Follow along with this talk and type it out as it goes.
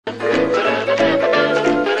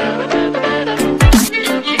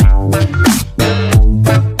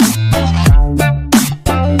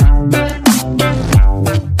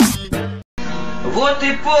Вот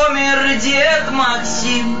и помер дед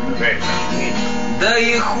Максим, да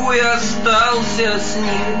и хуй остался с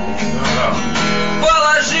ним.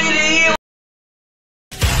 Положили его.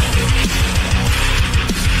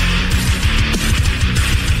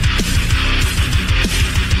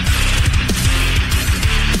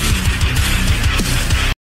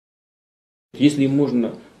 Если им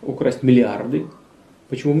можно украсть миллиарды,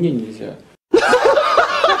 почему мне нельзя?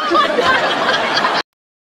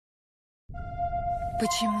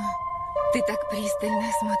 Почему ты так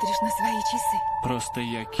пристально смотришь на свои часы? Просто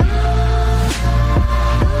я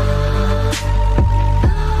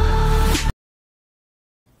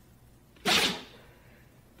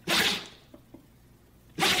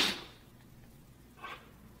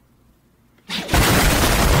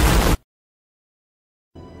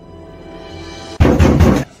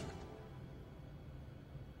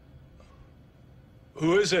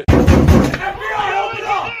Who is it?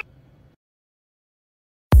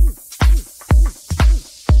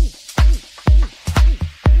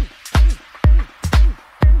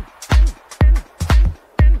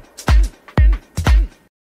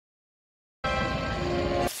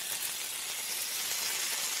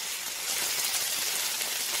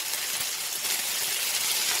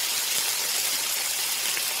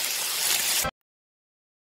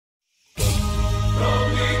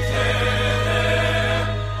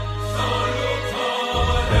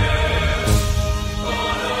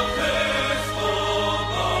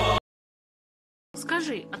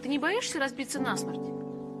 Скажи, а ты не боишься разбиться насмерть?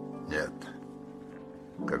 Нет.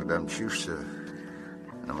 Когда мчишься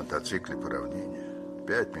на мотоцикле по равнине,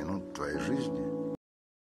 5 минут твоей жизни.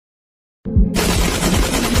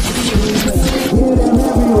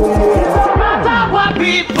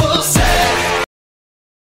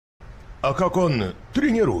 А как он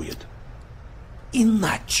тренирует?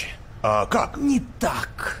 Иначе. А как? Не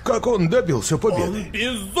так. Как он добился победы? Он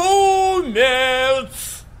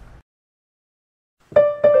безумец!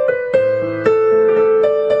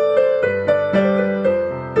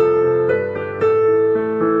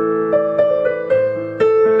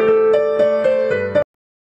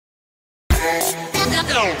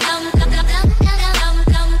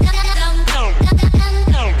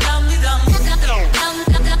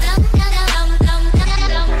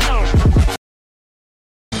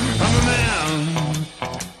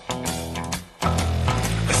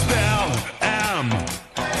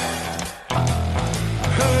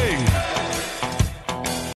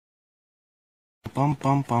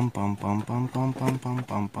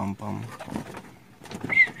 Пам-пам-пам-пам-пам-пам-пам-пам-пам-пам.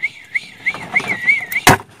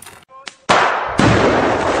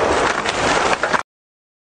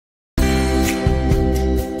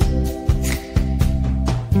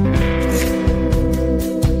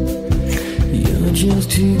 You're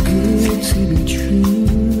just too good to be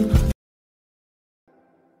true.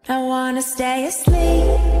 I wanna stay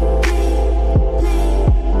asleep.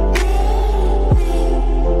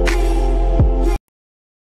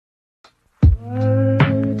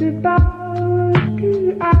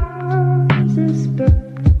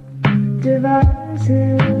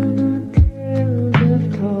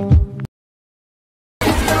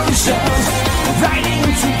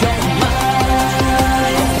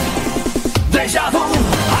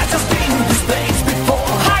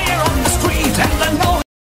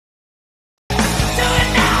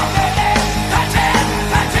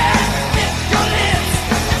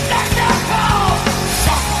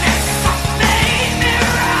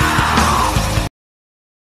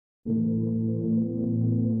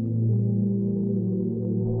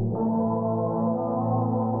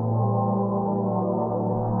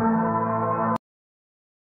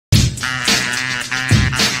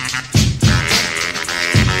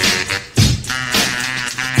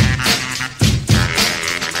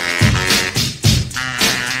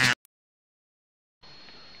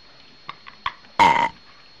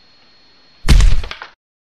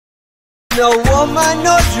 No woman,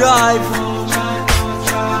 no drive.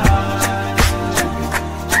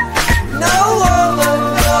 No woman,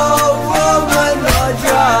 no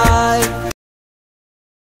drive.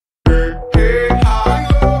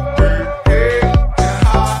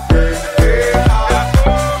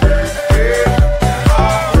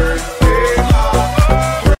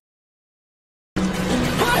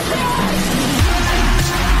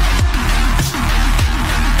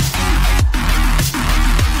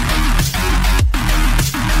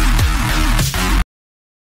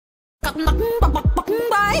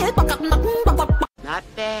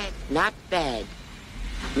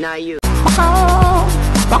 Now you.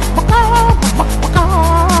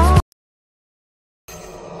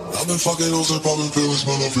 I've been fucking hoes and popping pills,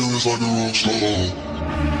 man, I feel it's like a rock star.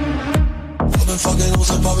 I've been fucking hoes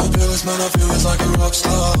and popping pills, man, I feel it's like a rock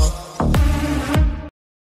star.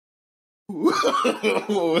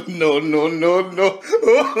 No, no, no, no.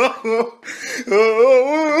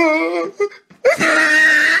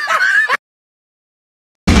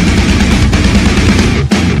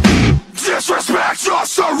 Disrespect your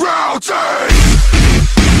surroundings!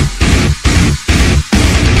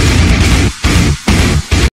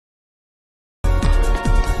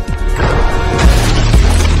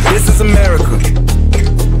 This is America.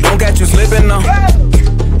 Don't catch you slipping now.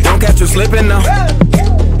 Don't catch you slipping now.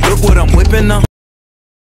 Look what I'm whipping now.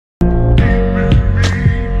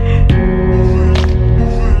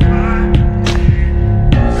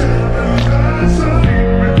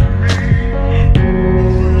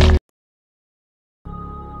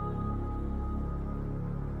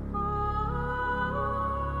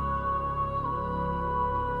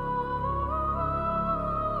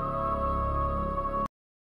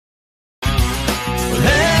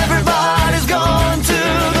 Everybody's going to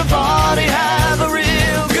the party, have a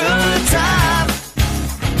real good time.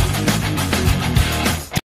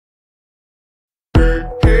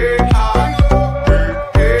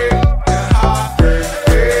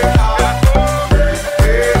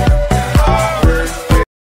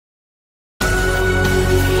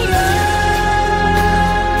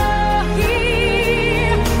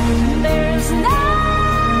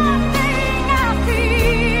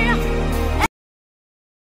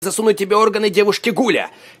 Засунуть тебе органы девушки Гуля.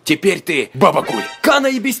 Теперь ты баба Гуль. Кана,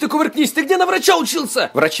 ебись, ты кувыркнись, ты где на врача учился?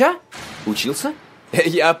 Врача? Учился?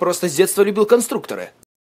 Я просто с детства любил конструкторы.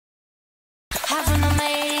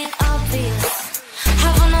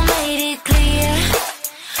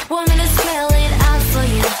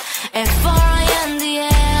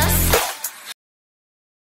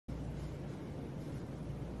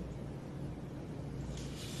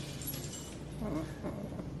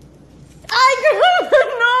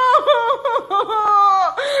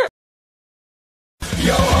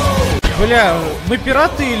 Бля, мы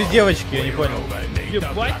пираты или девочки? Я не понял.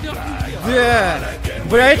 Да.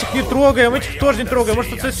 Бля, этих не трогаем, этих тоже не трогаем.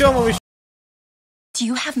 Может, отсосем его еще. Do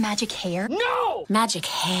you have magic hair? No! Magic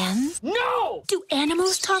hands? No! Do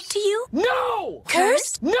animals talk to you? No!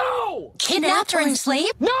 Cursed? No! Kidnapped or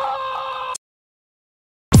enslaved? No!